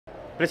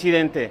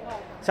Presidente,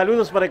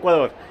 saludos para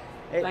Ecuador.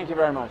 Thank you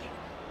very much.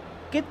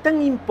 ¿Qué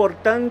tan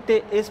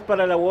importante es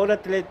para la World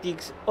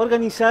Athletics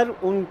organizar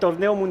un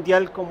torneo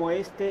mundial como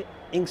este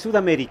en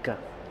Sudamérica?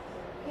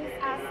 He's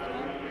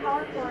asking how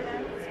important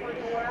it is for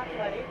the World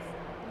Athletics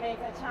to make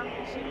a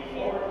championship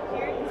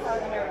here in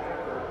South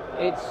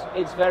America.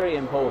 It's very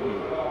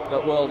important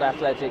that World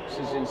Athletics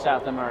is in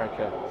South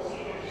America.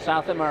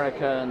 South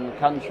American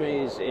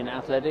countries in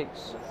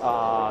athletics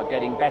are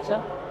getting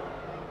better.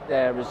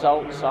 Their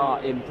results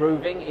are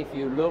improving. If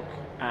you look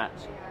at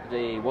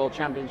the World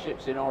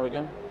Championships in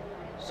Oregon,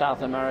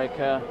 South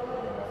America,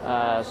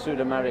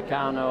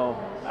 Sudamericano,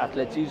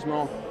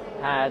 Atletismo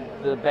had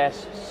the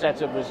best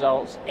set of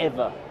results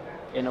ever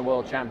in a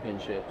World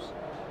Championships.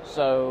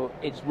 So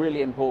it's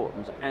really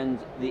important, and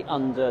the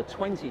under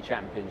 20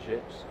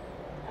 championships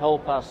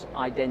help us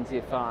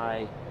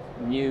identify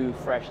new,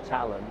 fresh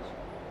talent,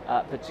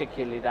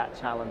 particularly that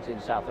talent in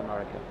South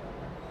America.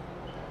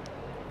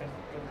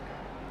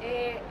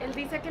 Él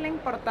dice que la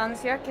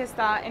importancia que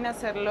está en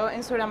hacerlo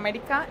en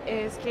Sudamérica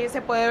es que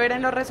se puede ver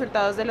en los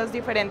resultados de los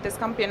diferentes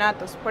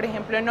campeonatos, por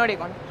ejemplo en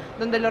Oregon,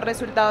 donde los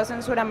resultados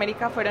en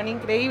Sudamérica fueron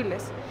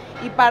increíbles,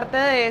 y parte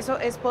de eso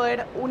es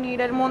poder unir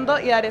el mundo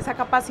y dar esa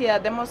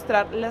capacidad de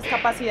mostrar las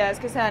capacidades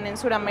que se dan en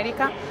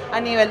Sudamérica a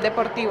nivel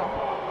deportivo.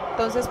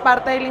 Entonces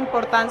parte de la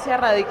importancia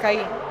radica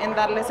ahí, en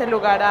darle ese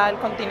lugar al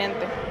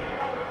continente.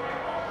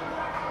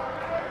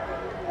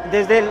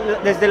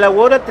 Desde la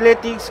World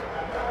Athletics,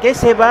 ¿qué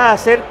se va a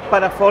hacer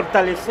para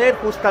fortalecer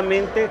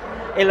justamente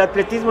el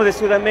atletismo de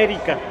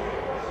Sudamérica?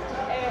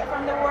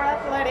 From the World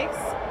Athletics,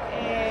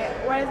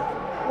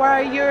 what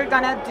are you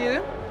gonna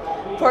do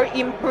for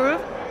improve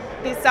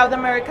the South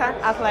American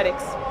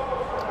athletics?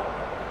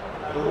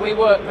 We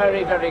work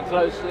very, very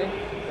closely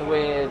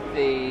with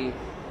the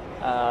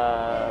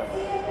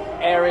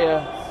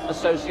area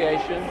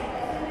association.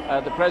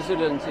 The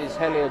president is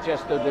Helio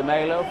Gesto de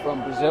Melo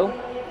from Brazil.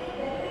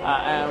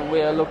 And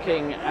we are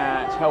looking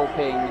at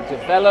helping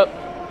develop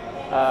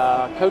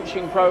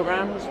coaching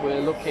programs. We're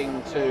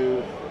looking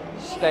to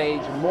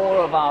stage more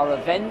of our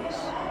events.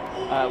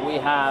 We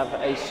have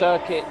a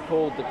circuit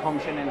called the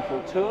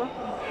Continental Tour,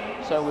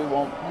 so we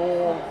want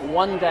more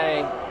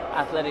one-day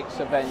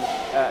athletics events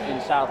in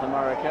South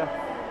America.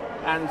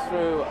 And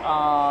through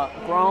our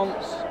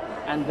grants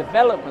and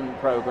development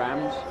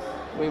programs,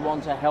 we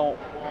want to help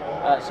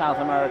South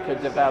America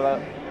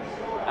develop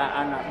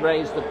and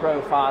raise the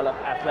profile of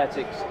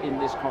athletics in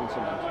this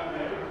continent.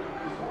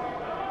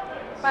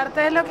 Parte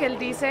de lo que él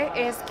dice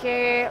es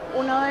que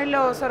uno de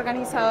los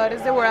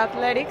organizadores de World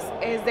Athletics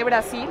es de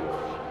Brasil,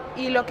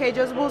 y lo que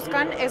ellos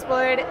buscan es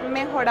poder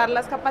mejorar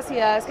las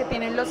capacidades que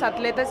tienen los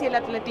atletas y el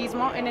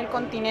atletismo en el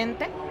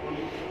continente,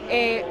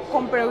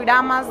 con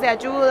programas de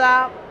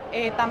ayuda,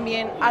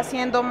 también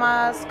haciendo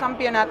más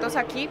campeonatos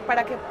aquí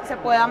para que se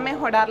pueda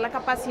mejorar la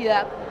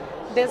capacidad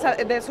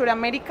de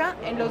Sudamérica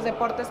en los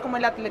deportes como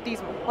el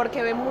atletismo,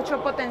 porque ve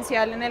mucho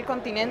potencial en el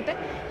continente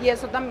y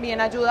eso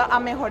también ayuda a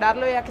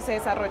mejorarlo y a que se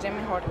desarrolle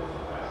mejor.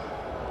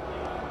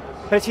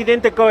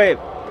 Presidente Coe,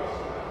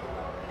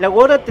 la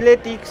World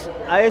Athletics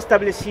ha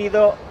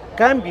establecido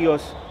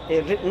cambios,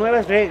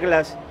 nuevas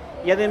reglas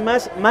y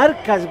además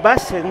marcas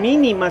bases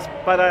mínimas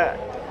para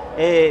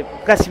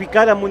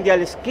clasificar a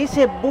mundiales. ¿Qué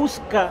se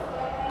busca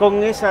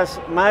con esas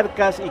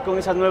marcas y con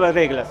esas nuevas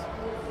reglas?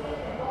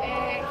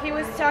 He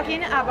was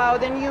talking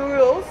about the new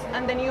rules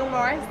and the new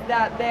marks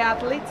that the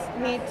athletes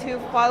need to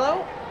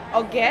follow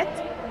or get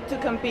to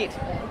compete.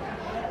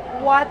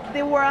 What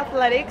the World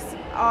Athletics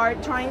are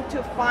trying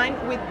to find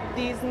with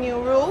these new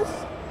rules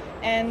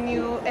and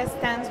new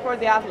stands for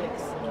the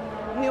athletes,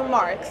 new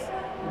marks.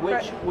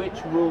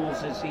 Which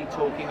rules is he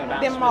talking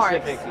about the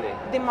specifically?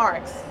 Marks, the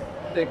marks.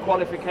 The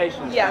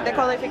qualifications. Yeah, the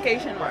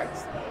qualification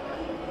marks.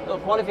 The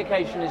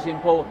qualification is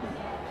important.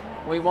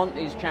 We want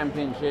these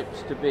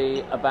championships to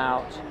be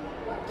about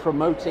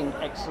promoting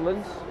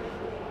excellence.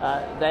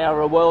 They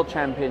are a world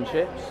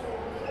championships.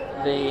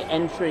 The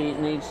entry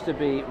needs to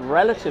be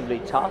relatively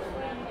tough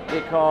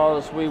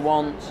because we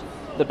want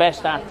the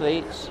best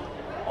athletes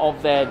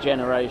of their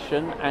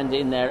generation and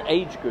in their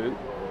age group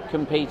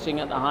competing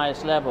at the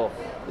highest level.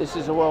 This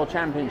is a world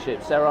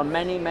championships. There are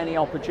many, many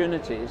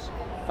opportunities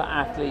for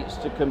athletes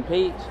to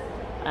compete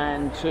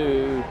and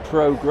to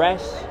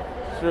progress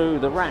through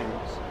the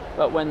ranks.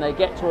 But when they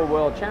get to a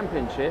world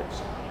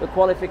championships, the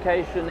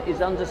qualification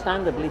is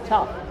understandably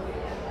tough.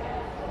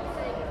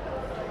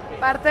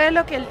 Parte de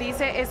lo que él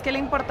dice es que la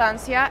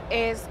importancia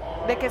es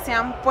de que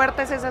sean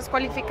fuertes esas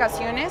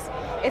cualificaciones,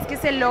 es que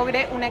se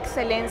logre una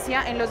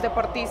excelencia en los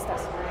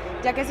deportistas,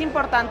 ya que es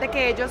importante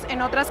que ellos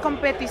en otras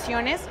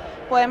competiciones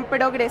pueden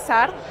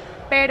progresar,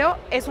 pero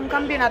es un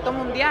campeonato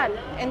mundial.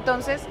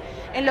 Entonces,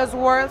 en los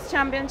World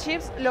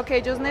Championships lo que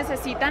ellos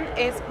necesitan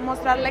es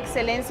mostrar la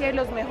excelencia y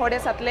los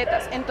mejores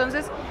atletas.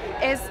 Entonces,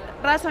 es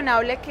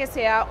razonable que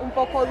sea un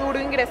poco duro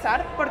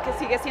ingresar porque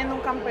sigue siendo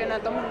un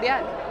campeonato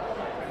mundial.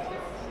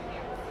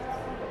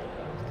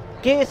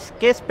 ¿Qué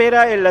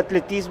espera el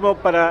atletismo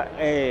para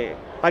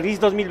París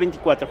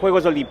 2024,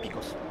 Juegos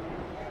Olímpicos?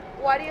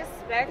 What do you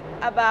expect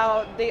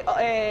about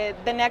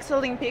the next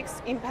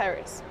Olympics in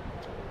Paris?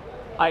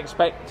 I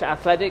expect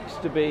athletics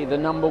to be the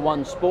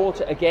 #1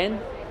 sport again.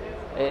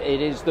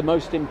 It is the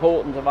most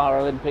important of our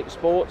Olympic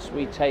sports.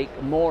 We take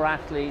more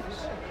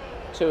athletes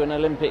to an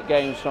Olympic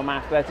Games from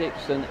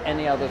athletics than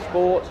any other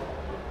sport,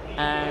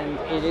 and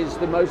it is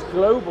the most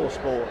global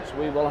sport.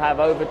 We will have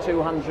over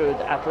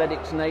 200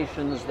 athletics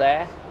nations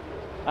there,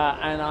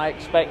 and I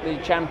expect the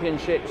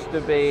championships to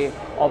be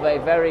of a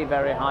very,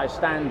 very high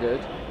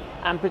standard,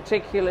 and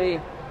particularly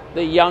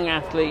the young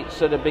athletes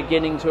that are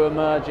beginning to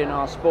emerge in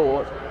our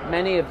sport.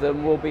 Many of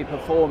them will be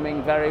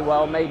performing very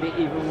well, maybe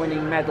even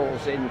winning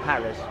medals in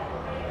Paris.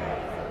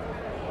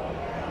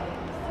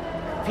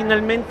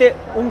 Finalmente,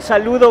 un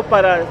saludo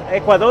para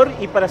Ecuador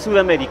y para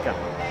Sudamérica.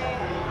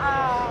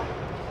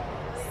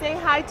 Say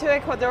hi to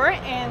Ecuador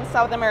and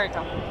South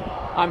America.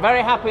 I'm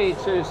very happy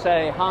to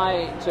say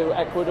hi to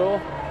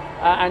Ecuador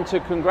and to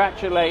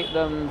congratulate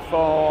them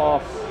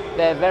for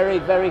their very,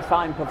 very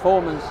fine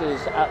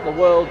performances at the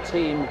World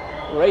Team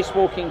Race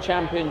Walking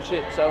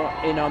Championships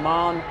in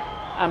Oman,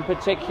 and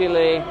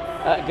particularly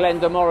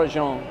Glenda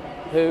Morajon,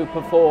 who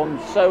performed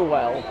so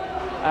well.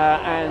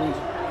 And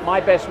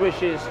my best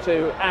wishes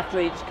to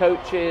athletes,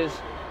 coaches,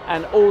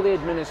 and all the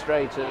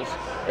administrators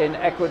in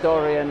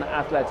Ecuadorian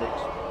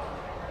athletics.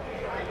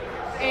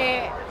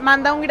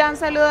 Manda un gran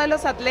saludo a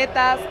los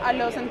atletas, a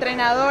los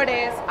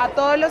entrenadores, a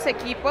todos los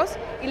equipos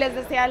y les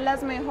desea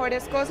las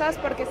mejores cosas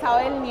porque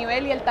sabe el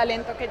nivel y el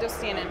talento que ellos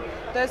tienen.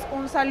 Entonces,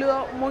 un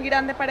saludo muy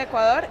grande para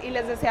Ecuador y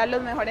les desea lo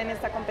mejor en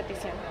esta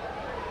competición.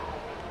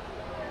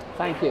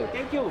 Thank you.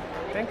 Thank you.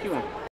 Thank you.